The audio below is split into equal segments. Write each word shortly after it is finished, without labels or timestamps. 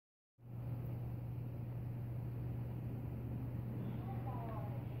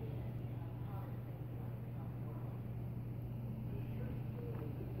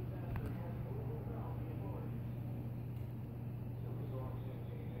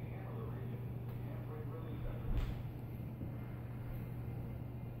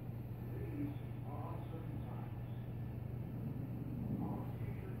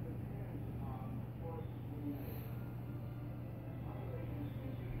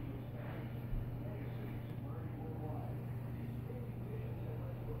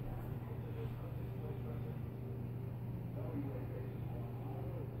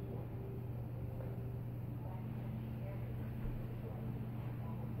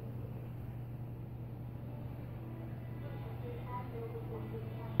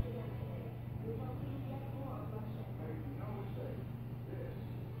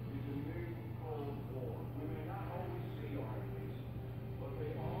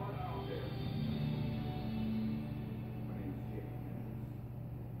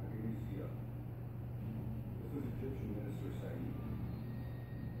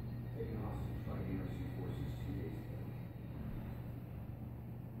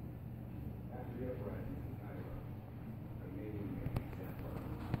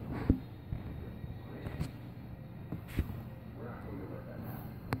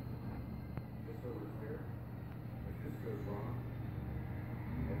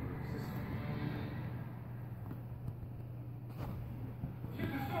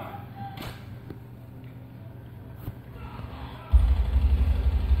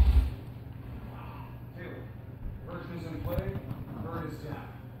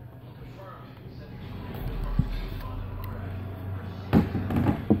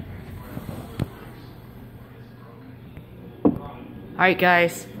Alright,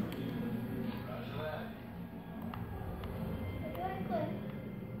 guys.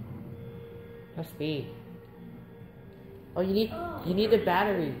 Must be. Oh, you need the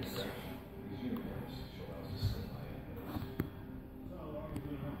batteries.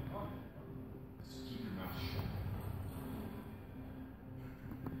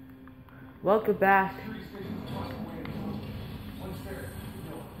 Welcome back.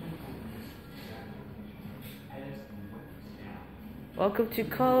 Welcome to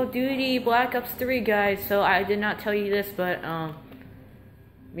Call of Duty Black Ops 3, guys. So I did not tell you this, but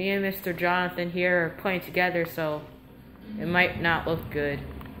me and Mr. Jonathan here are playing together, so it might not look good.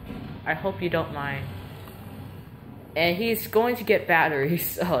 I hope you don't mind. And he's going to get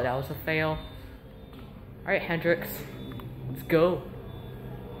batteries. Oh, that was a fail. Alright, Hendrix. Let's go.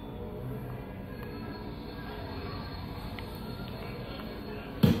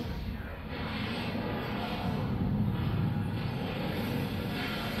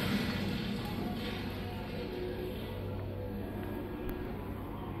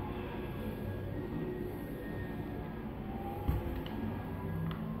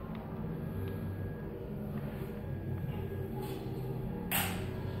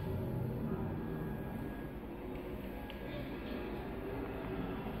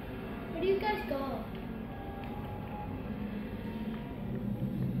 Where do you guys go?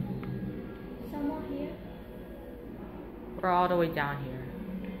 Someone here? We're all the way down here.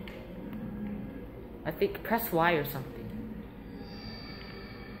 I think press Y or something.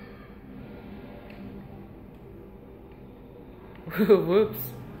 Whoops.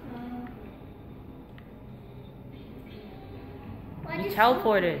 You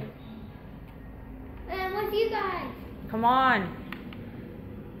teleported. I'm with you guys. Come on.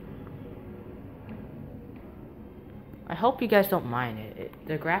 I hope you guys don't mind it.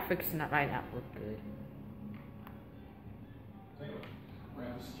 The graphics might not look good.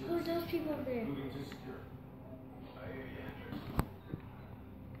 Who are those people over there?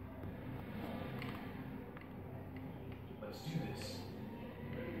 Let's do this.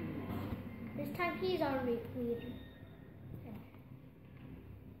 This time he's our leader.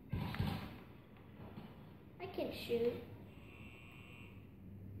 I can't shoot.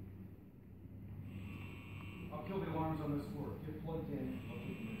 I'll kill the alarms on this floor. Get plugged in. I'll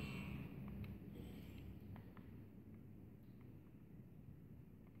keep this.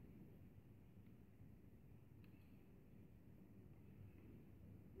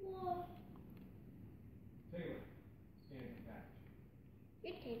 Whoa. Taylor, scanning the package.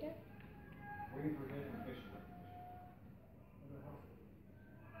 You're Tater. Waiting for him and fish recognition. What the hell?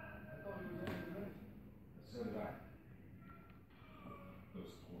 I thought he was only ready. So did I.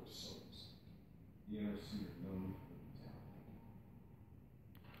 Those poor souls. The NRC are known for brutality.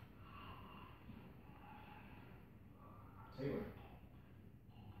 Taylor,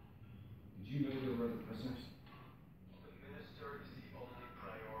 did you know there were other prisoners? The minister is the only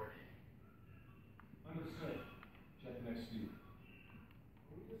priority. Understood. Check next week.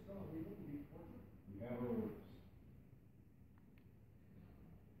 Are we just going to leave it to be tortured? We have our orders.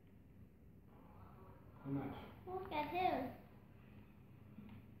 How much? Look at him.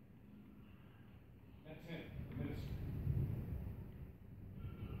 That's him, the minister.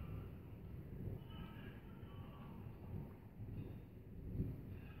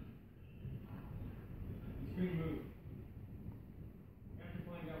 He's being moved. We have to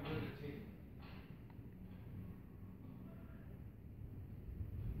find out where to take him.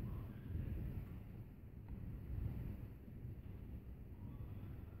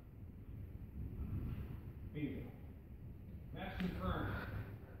 Bingo. Match confirmed.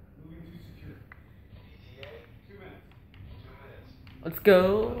 Moving to secure. ETA? 2 minutes. 2 minutes. Let's go.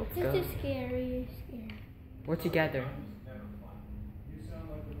 Let's This go. is scary. Scary. We're together. Never fly. You sound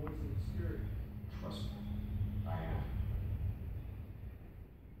like the voice of the security. Trust me. I am.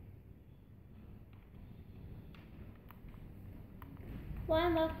 Why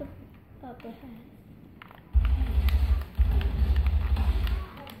am I up ahead?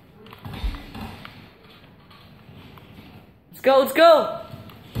 Let's go. Let's go.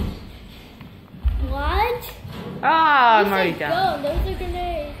 What? Ah, I'm You already said down. Go. Those are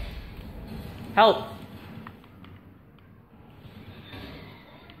grenades. Help.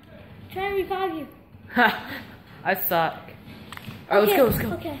 Try and revive you. I suck. Alright, let's go, let's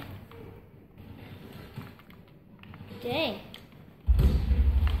go. Okay. Dang.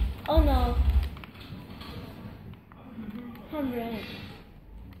 Oh no. I'm running.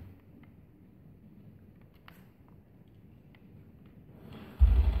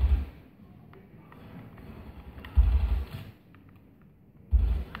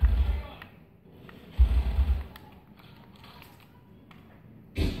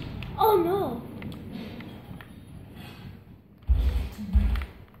 Oh no.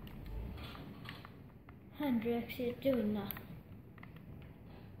 Hendrix is doing nothing.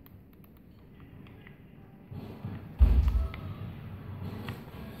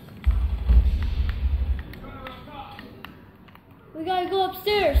 We gotta go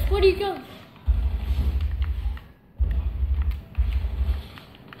upstairs. Where do you go?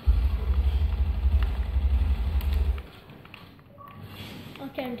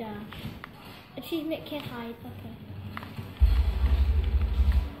 Okay, I'm down. Achievement can't hide. Okay.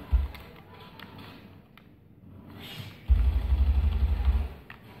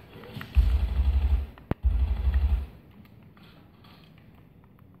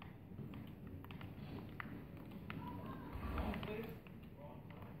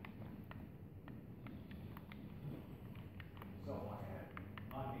 So I had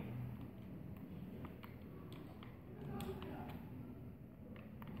on me.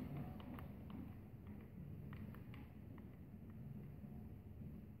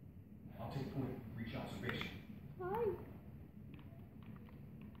 I'll take point. Reach observation. Hi.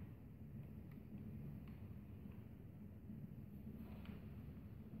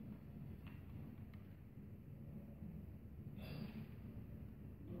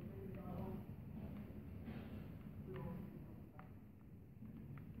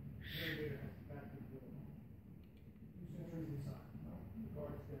 Elevator has back to the building. 2 sentries inside.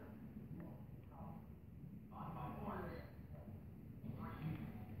 Guards down.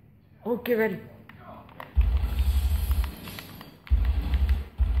 Oh, get ready.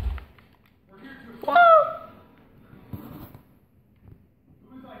 Woo!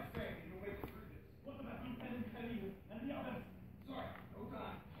 Who was I saying? You wait through this. What about you, Penny, and the others? Sorry, no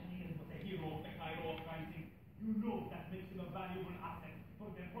time. Penny was a hero of the Cairo uprising. You know that makes him a valuable asset for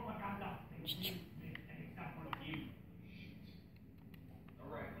their propaganda. They will make an example of him.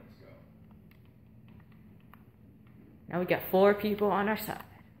 All right, let's go. Now we got 4 people on our side.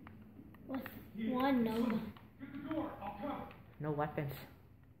 With one no one. Get the door. I'll cover. No weapons.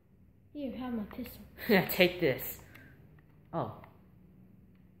 Here, have my pistol. Yeah, take this. Oh.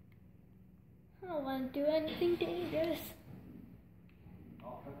 I don't want to do anything dangerous.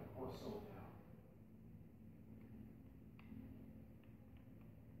 I'll cut the poor soul down.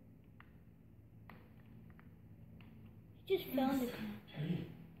 He just fell in the ground.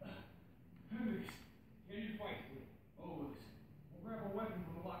 Hendrix, can you fight me? Always. We'll grab a weapon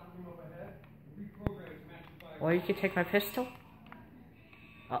from the locker room up ahead and reprogram it to match the fire. Or you can take my pistol.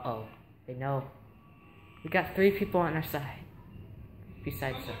 Uh-oh. They know. We got 3 people on our side.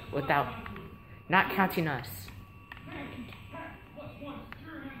 Besides us. Without. Not counting us. +1,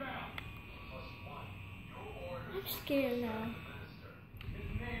 secure and inbound. +1. Your orders. I'm scared now. His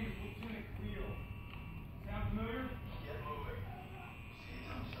name is Lieutenant Cleo. Sound familiar? Get moving. Proceed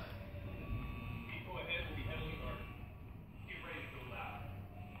outside. People ahead will be heavily armed. Get ready to go loud.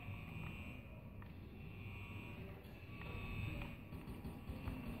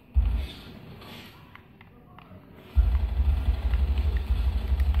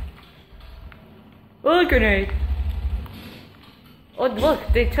 Oh, grenade! Oh, look,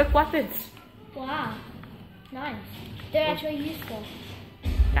 they took weapons. Wow. Nice. They're actually useful.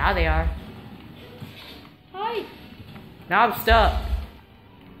 Now they are. Hi. Now I'm stuck.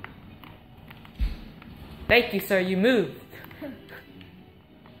 Thank you, sir. You moved.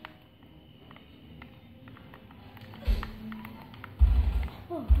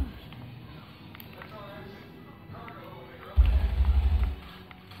 Oh, gosh.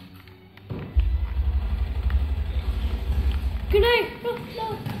 Good night. No,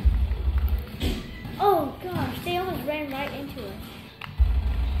 no. Oh gosh, they almost ran right into us.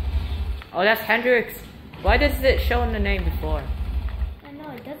 Oh, that's Hendrix. Why does it show in the name before? I know,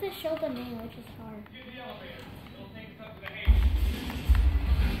 it doesn't show the name, which is hard. Get the elevator. It'll take us up to the hangar.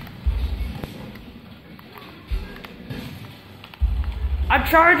 I'm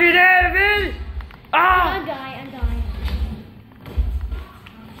charging enemy! Ah! I'm dying, I'm dying.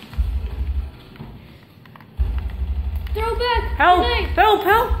 Throw back! Help! Grenade! Help!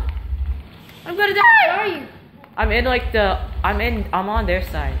 Help! I'm gonna die! Where are you? I'm in like the, I'm on their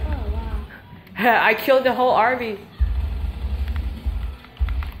side. Oh, wow. I killed the whole army.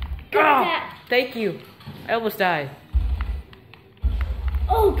 Good Ah, attack. thank you. I almost died.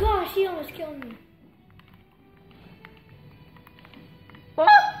 Oh, gosh, he almost killed me. What?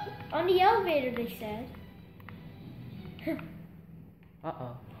 On the elevator, they said.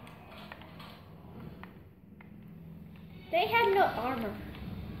 Uh-oh. They had no armor.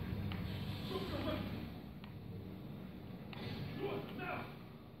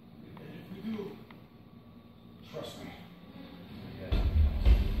 If we do, trust me.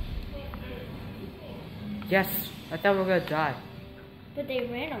 Yes, I thought we were gonna die. But they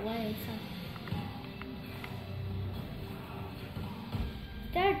ran away, so.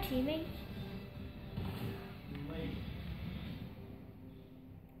 Is that our teammates?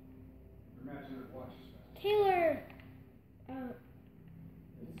 Imagine it watches that. Taylor! Oh,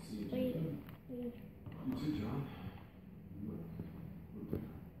 Let's see if wait. you too, John. Look different.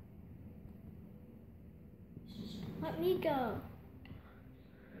 Still seeing Let me go.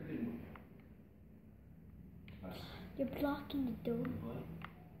 everything we last time. You're blocking the door. What?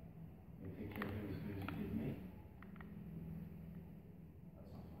 You take care of him as good as you did me. That's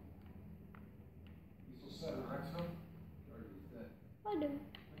not funny. You still set right, son? Or is that? I do.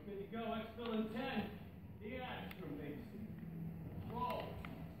 Good to go, exfil in 10. Diaz. Sure, baby. Whoa.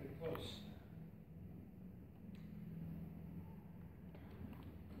 Stay close.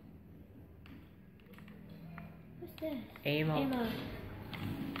 What's this? Ammo. Ammo.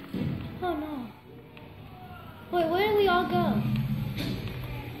 Oh no. Wait, where do we all go?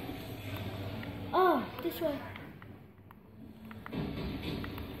 Oh, this way.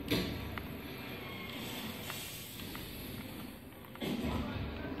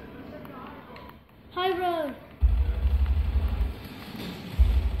 High road.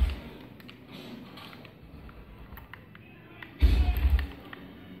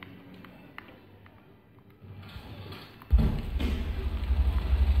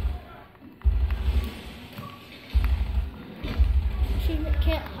 She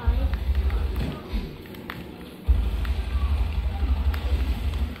can't hide.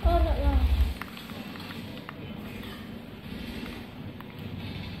 Oh no, no.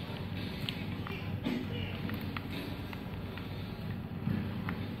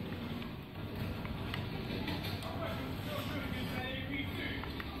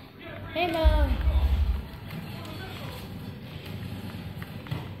 Hey, Mom.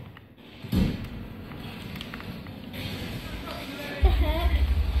 The heck?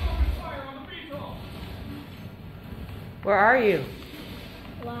 Where are you?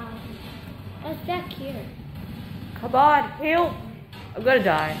 Wow. I was back here. Come on, help! I'm gonna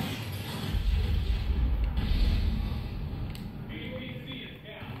die.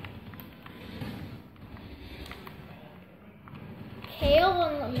 Kale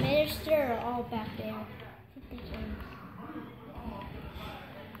and the minister are all back there.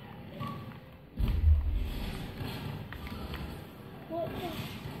 What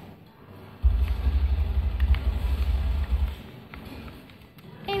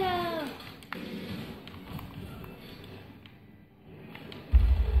the? Emma!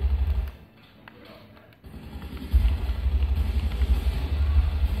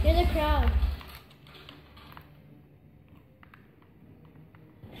 You're the crowd.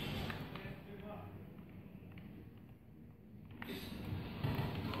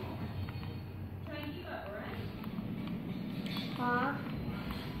 Huh?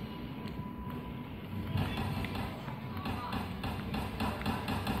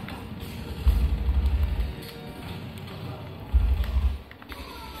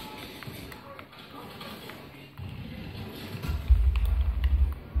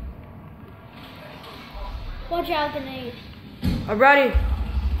 Watch out, grenade. I'm ready.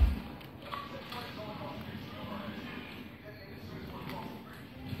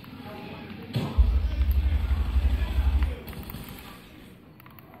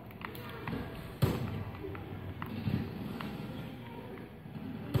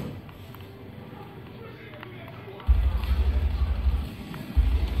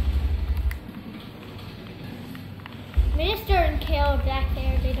 Minister and Kale are back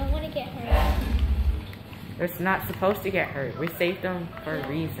there. They don't want to get hurt. It's not supposed to get hurt. We saved them for a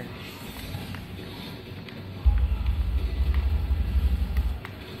reason.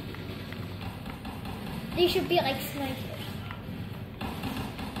 They should be like snipers.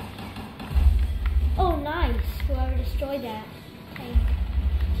 Oh, nice. Whoever destroyed that tank.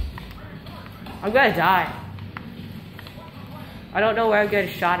 I'm gonna die. I don't know where I'm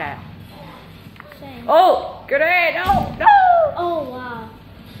getting shot at. Same. Oh! Grenade! No! No! Oh, wow.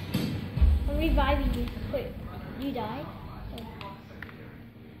 I'm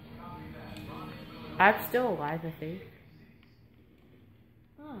I'm still alive, I think.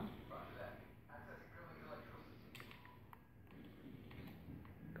 Oh.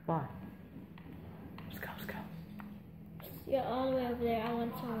 Come on. Let's go, let's go. You're all the way over there. I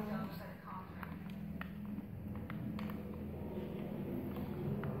went somewhere else.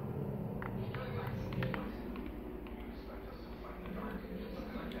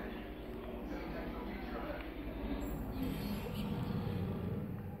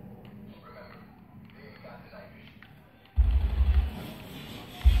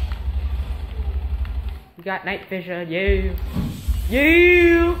 You got night vision, you.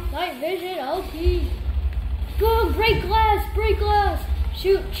 You. Night vision, OP. Go, break glass, break glass.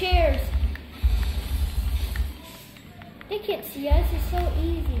 Shoot chairs. They can't see us. It's so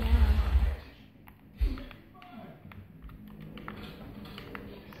easy now.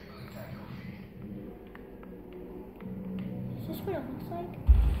 Is this what it looks like?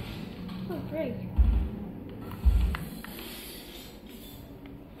 Oh, break.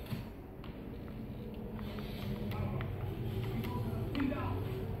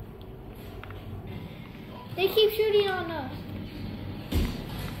 They keep shooting on us.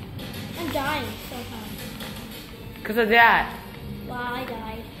 I'm dying somehow. Because of that. Wow, I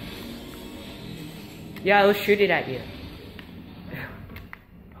died. Yeah, I was shooting at you.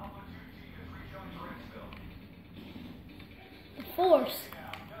 The force.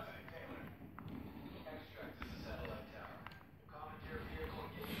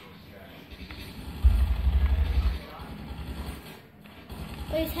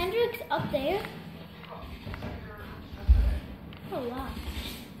 Wait, is Hendrix up there? Oh, wow.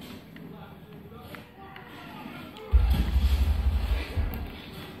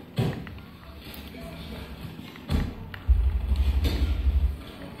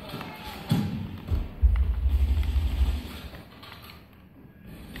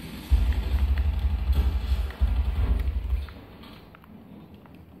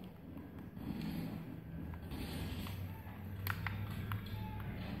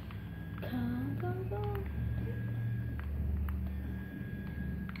 Come, come, come.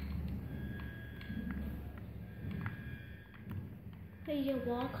 Hey, you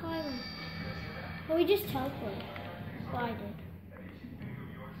wall climber. Oh, we just teleported. Well, I did.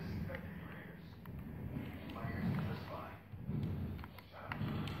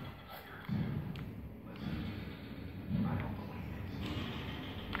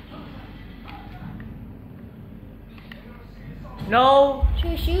 No. Should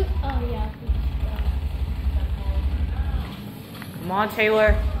we shoot? Oh, yeah. Come on,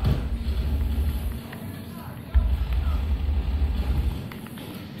 Taylor.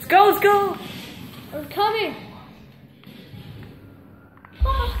 Let's go, let's go. We're coming.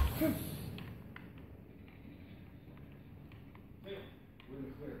 Ah. We're in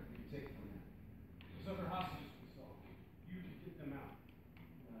the clear. You can take it from there. Those other hostages we saw. You can get them out.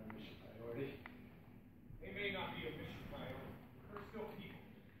 Not a mission priority. They may not be a mission priority. They're still people.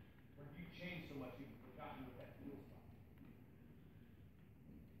 Or you changed so much you've forgotten what that feels like.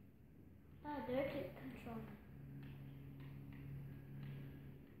 Ah, they're controlling.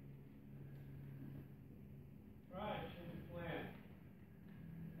 Right, change the plan.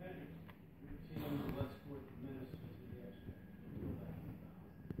 Andrew, Your team will escort the minister to the extract.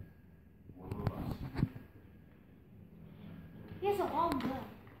 More robots. He has a long gun.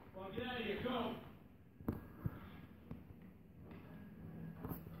 well, get out of here, go!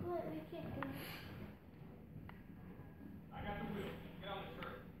 What? We can't go. I got the wheel. Get on the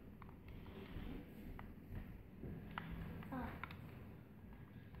turret.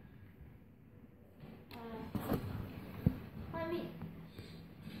 Let me.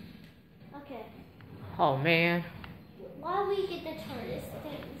 Okay. Oh, man. While we get the turret, it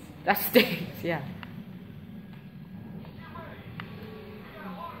stinks. That stinks, yeah.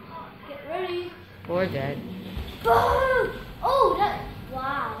 Get ready. We're dead. Boom! Oh, that.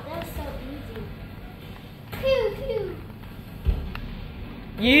 Wow, that's so easy. Pew, pew.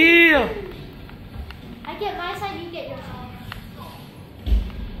 Yeah. I get my side, you get your side.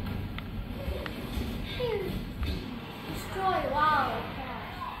 Pew. Destroy. Wow.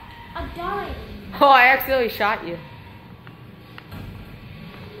 I'm dying. Oh, I accidentally shot you.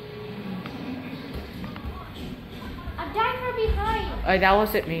 I'm dying from behind. Oh, that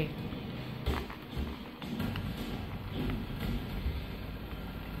wasn't me.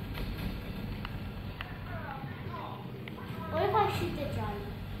 What if I shoot the driver?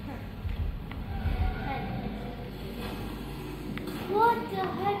 What the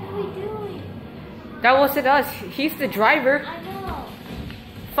heck are we doing? That wasn't us. He's the driver. I know.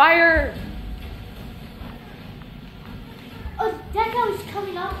 Fire. Oh, that guy was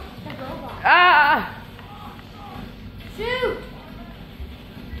coming up the robot. Ah. Shoot!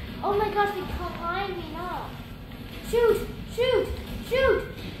 Oh my gosh, they come behind me now. Shoot! Shoot! Shoot!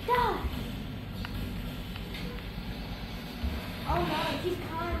 God! Oh no, he's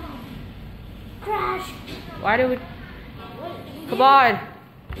coming. Crash! Why do we? What? Come on!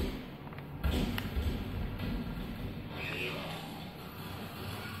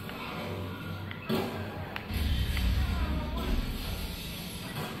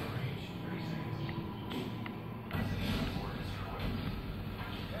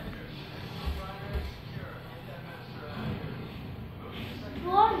 Who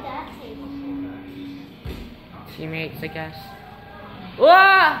on that table? Teammates, I guess.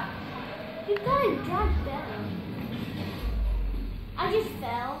 Wah! You gotta jump down. I just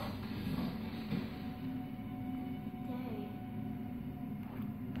fell. Dang.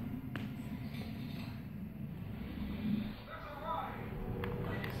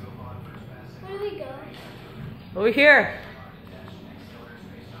 Where do we go? Over here.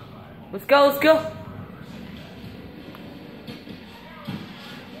 Let's go, let's go.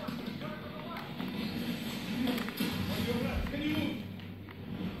 Can you move?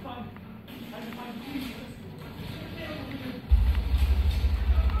 Fine.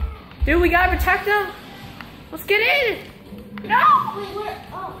 Dude, we gotta protect them. Let's get in. No! Wait, where?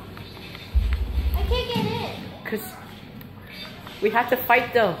 Oh. I can't get in. Because we have to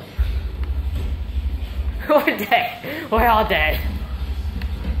fight them. We're dead. We're all dead.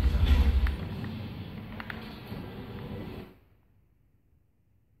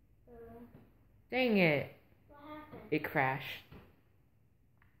 Dang it. What happened? It crashed.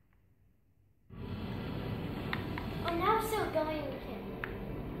 Oh, now I'm still going with him.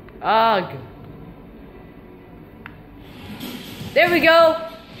 Ugh. There we go.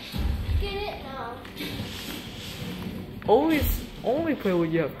 Get it now. Only play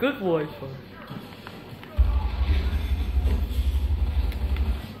when you have good Wi-Fi.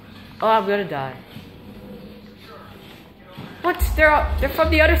 Oh, I'm gonna die. What? They're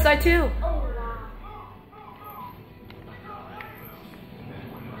from the other side too. Oh, wow.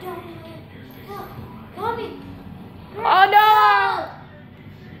 Don't look. Mommy. Oh no!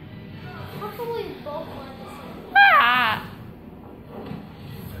 How come we both want the same? Ah!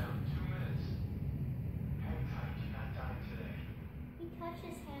 He touched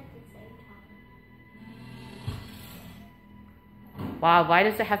his hands at the same time. Wow, why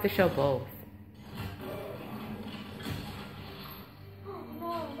does it have to show both? Oh no,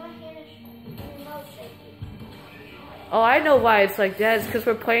 my hand is shaking. My mouth shaking. Oh, I know why it's like that. It's because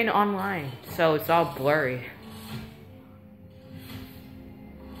we're playing online, so it's all blurry.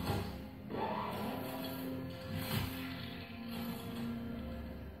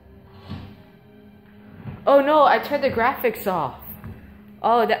 Oh no, I turned the graphics off.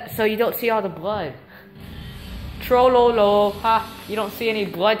 Oh, so you don't see all the blood. Trollolo, ha! You don't see any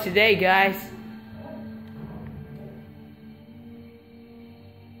blood today, guys.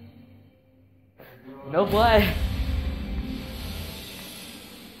 No blood.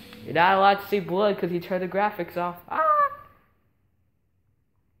 You're not allowed to see blood because you turned the graphics off. Ah!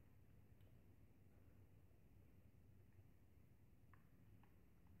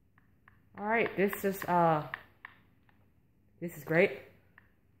 Alright, this is great.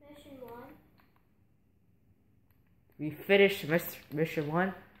 Mission 1. We finished mission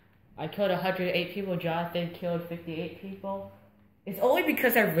 1. I killed 108 people, Jonathan killed 58 people. It's only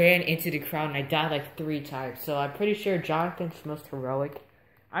because I ran into the crowd and I died like 3 times, so I'm pretty sure Jonathan's most heroic.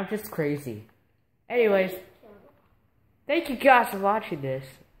 I'm just crazy. Anyways, thank you guys for watching this.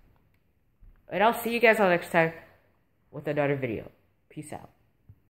 And I'll see you guys all next time with another video. Peace out.